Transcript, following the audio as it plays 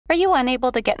Are you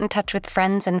unable to get in touch with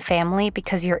friends and family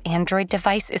because your Android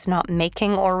device is not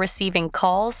making or receiving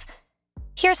calls?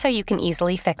 Here's how you can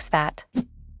easily fix that.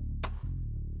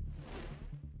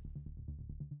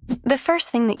 The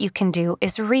first thing that you can do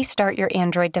is restart your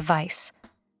Android device.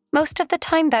 Most of the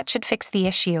time, that should fix the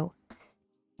issue.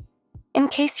 In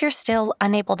case you're still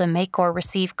unable to make or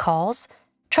receive calls,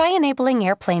 try enabling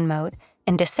airplane mode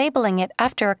and disabling it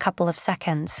after a couple of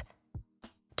seconds.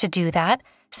 To do that,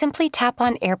 simply tap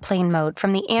on airplane mode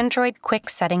from the Android Quick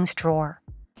Settings drawer.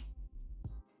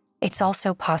 It's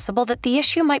also possible that the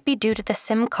issue might be due to the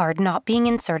SIM card not being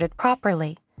inserted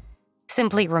properly.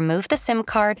 Simply remove the SIM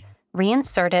card,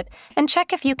 reinsert it, and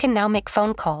check if you can now make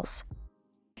phone calls.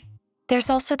 There's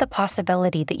also the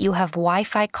possibility that you have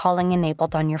Wi-Fi calling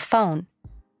enabled on your phone.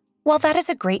 While that is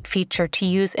a great feature to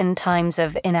use in times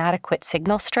of inadequate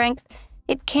signal strength,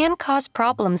 it can cause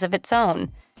problems of its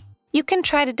own. You can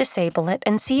try to disable it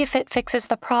and see if it fixes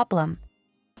the problem.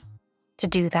 To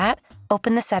do that,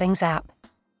 open the Settings app.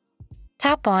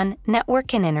 Tap on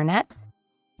Network and Internet,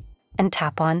 and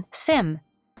tap on SIM.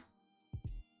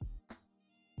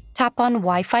 Tap on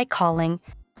Wi-Fi calling,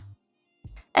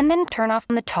 and then turn off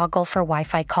the toggle for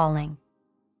Wi-Fi calling.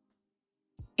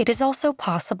 It is also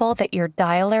possible that your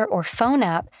dialer or phone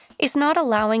app is not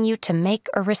allowing you to make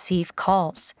or receive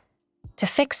calls. To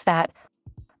fix that,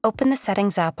 open the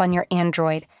Settings app on your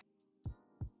Android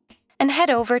and head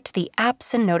over to the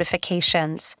Apps and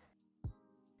Notifications.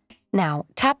 Now,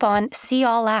 tap on See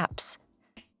All Apps.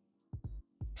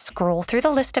 Scroll through the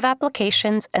list of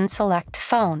applications and select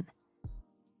Phone.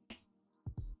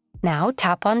 Now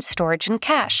tap on Storage and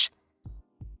Cache.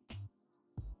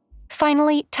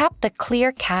 Finally, tap the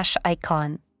Clear Cache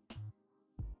icon.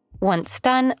 Once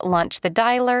done, launch the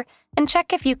dialer and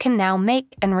check if you can now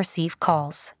make and receive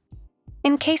calls.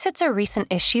 In case it's a recent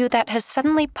issue that has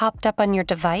suddenly popped up on your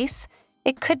device,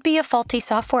 it could be a faulty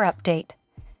software update.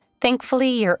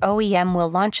 Thankfully, your OEM will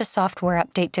launch a software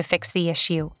update to fix the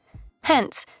issue.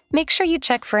 Hence, make sure you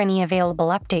check for any available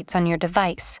updates on your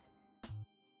device.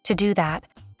 To do that,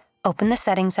 open the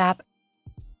Settings app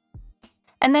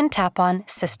and then tap on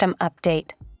System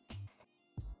Update.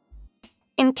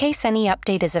 In case any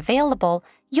update is available,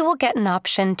 you will get an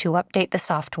option to update the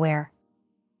software.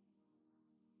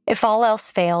 If all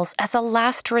else fails, as a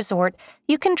last resort,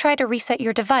 you can try to reset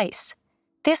your device.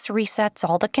 This resets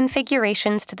all the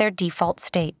configurations to their default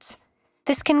states.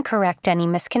 This can correct any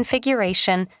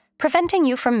misconfiguration, preventing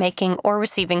you from making or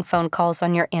receiving phone calls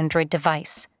on your Android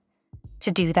device.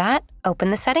 To do that,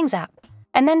 open the Settings app,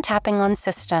 and then tapping on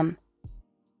System.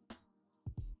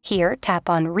 Here, tap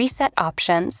on Reset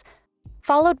Options,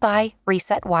 followed by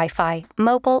Reset Wi-Fi,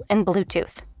 Mobile, and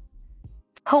Bluetooth.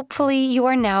 Hopefully, you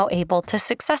are now able to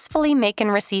successfully make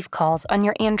and receive calls on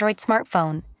your Android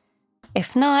smartphone.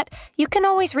 If not, you can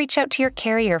always reach out to your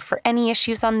carrier for any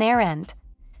issues on their end.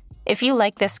 If you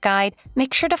like this guide,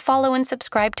 make sure to follow and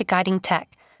subscribe to Guiding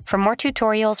Tech for more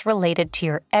tutorials related to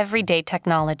your everyday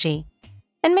technology.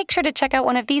 And make sure to check out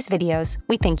one of these videos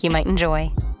we think you might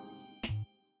enjoy.